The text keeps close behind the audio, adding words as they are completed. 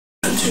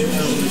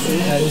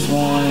That is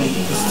wine.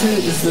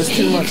 There's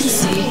too much. You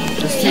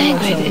can see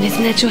Languid in its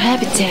natural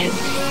habitat.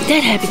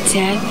 That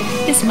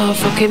habitat is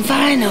motherfucking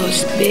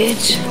vinyls,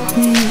 bitch.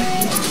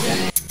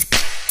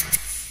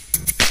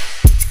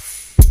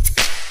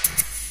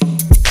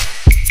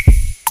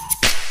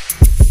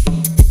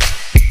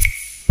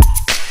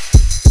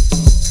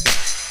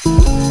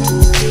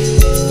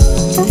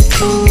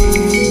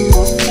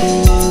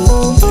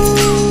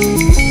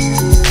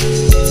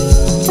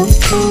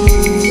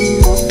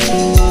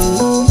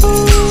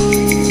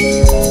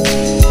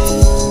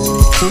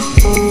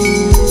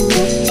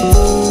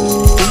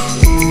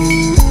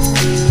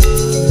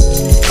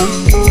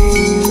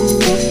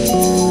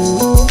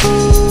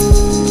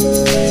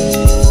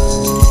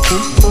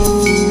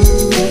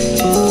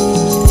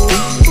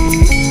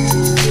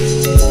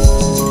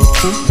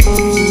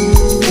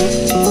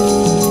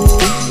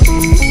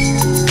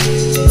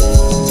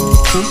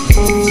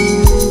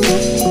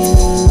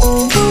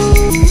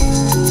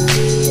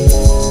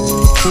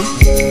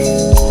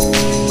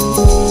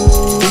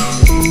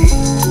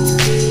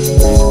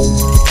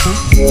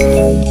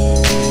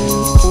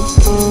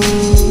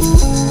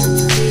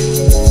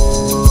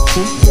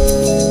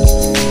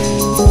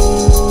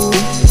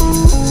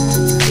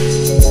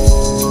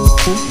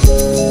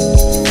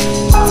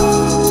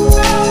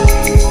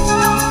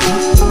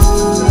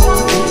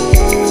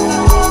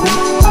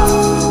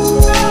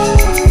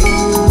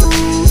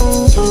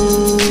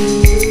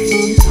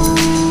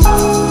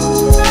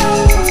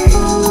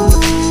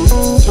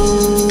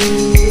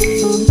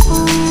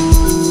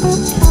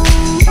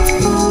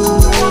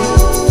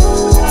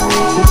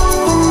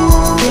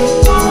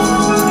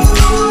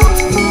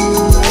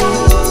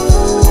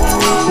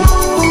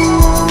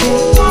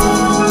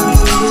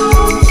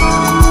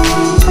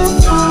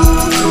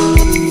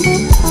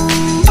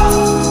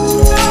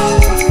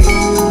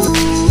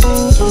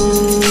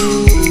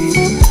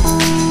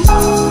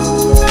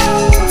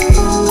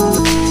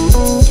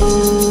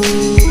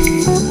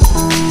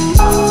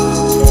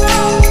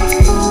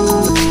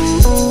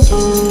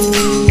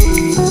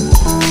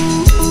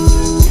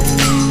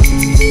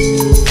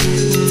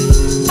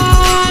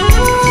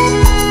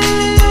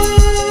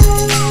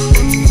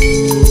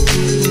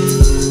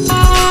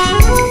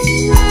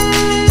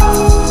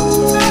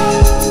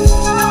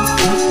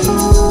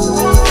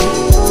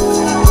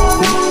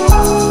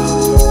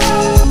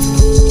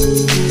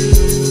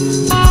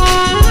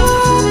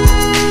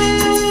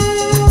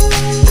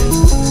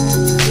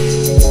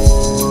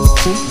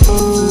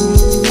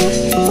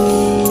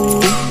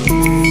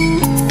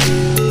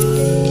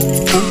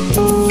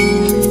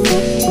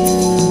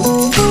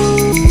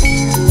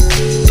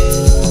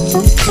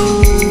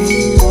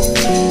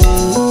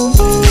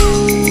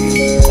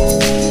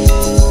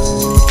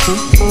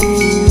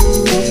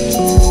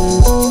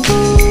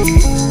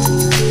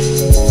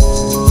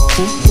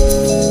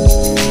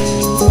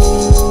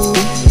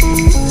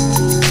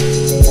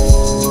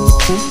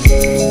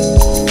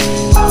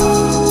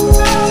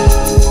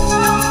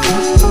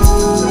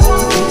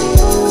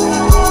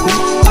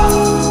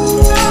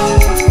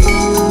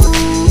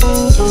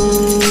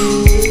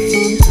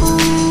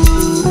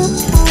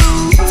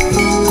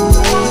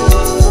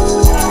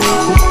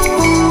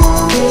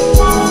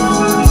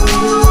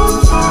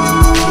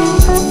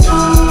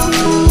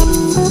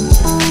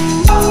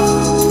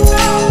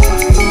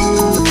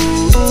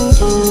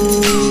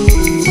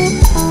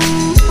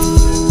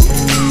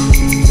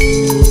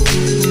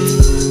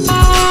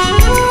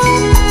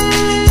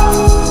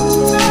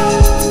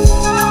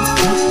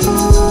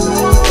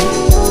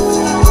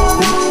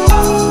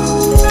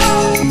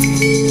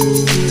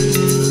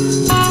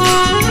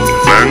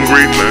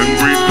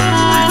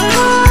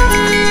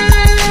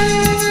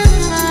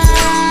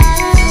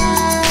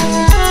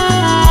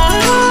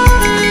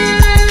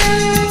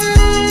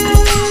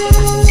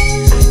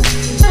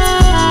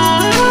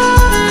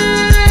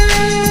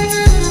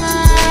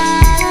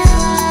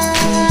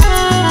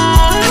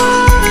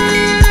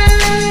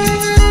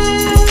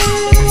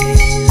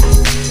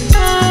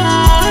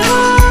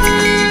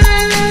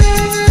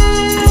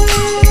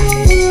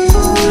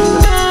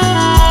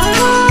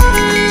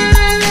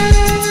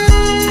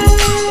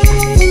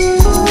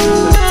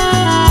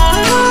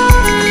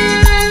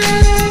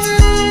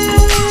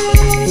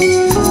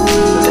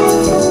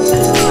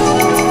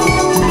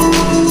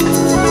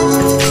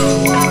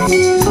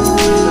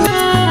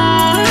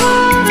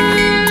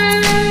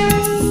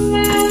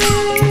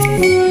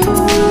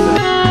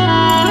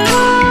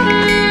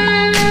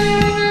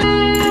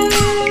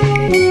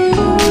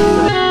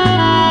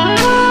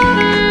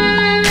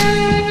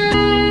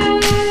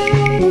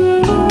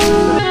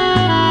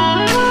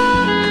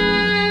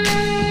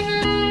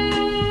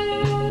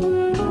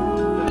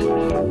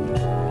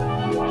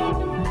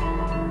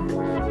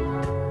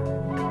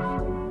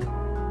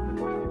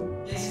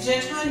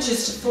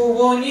 Just to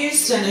forewarn you,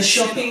 Stena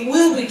Shopping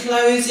will be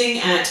closing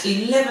at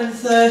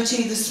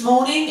 11:30 this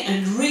morning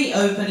and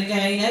reopen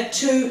again at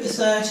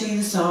 2:30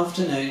 this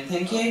afternoon.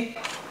 Thank you.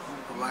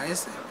 Why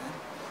is that, man?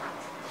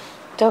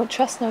 Don't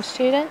trust no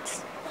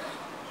students?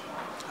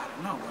 I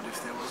don't know. What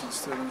if there wasn't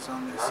students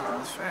on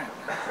this fair?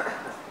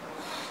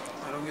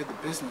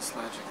 business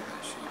logic of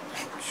that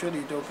shit. Surely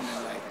you'd open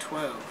at like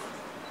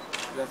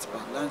 12. That's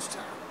about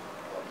lunchtime.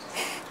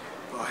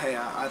 Well, hey,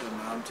 I don't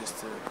know. I'm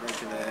just a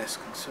regular ass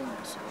consumer,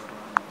 so what do I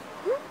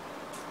know?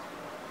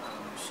 I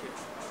don't know shit.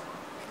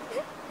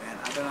 Man,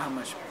 I don't know how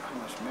much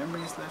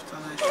memory is left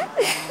on that shit.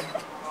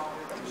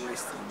 I'm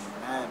wasting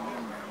mad memory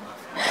on my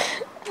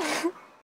phone.